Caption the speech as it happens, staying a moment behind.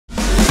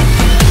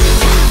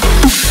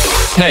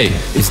Hey,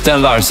 it's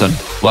Dan Larson.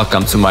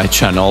 Welcome to my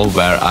channel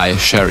where I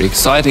share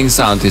exciting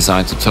sound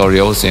design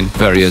tutorials in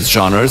various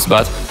genres,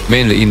 but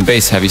mainly in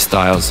bass-heavy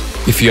styles.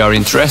 If you are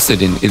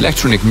interested in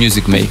electronic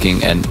music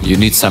making and you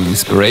need some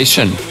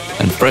inspiration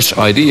and fresh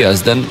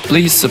ideas, then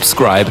please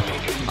subscribe.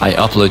 I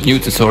upload new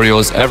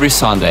tutorials every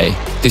Sunday.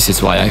 This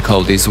is why I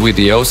call these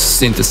videos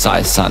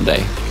Synthesize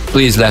Sunday.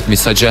 Please let me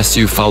suggest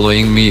you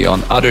following me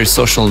on other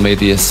social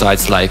media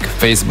sites like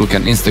Facebook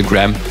and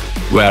Instagram,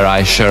 where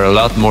I share a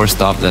lot more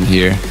stuff than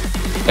here.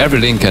 Every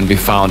link can be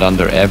found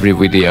under every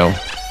video.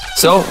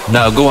 So,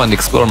 now go and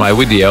explore my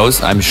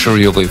videos. I'm sure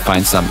you will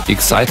find some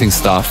exciting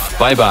stuff.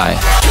 Bye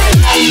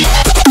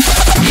bye!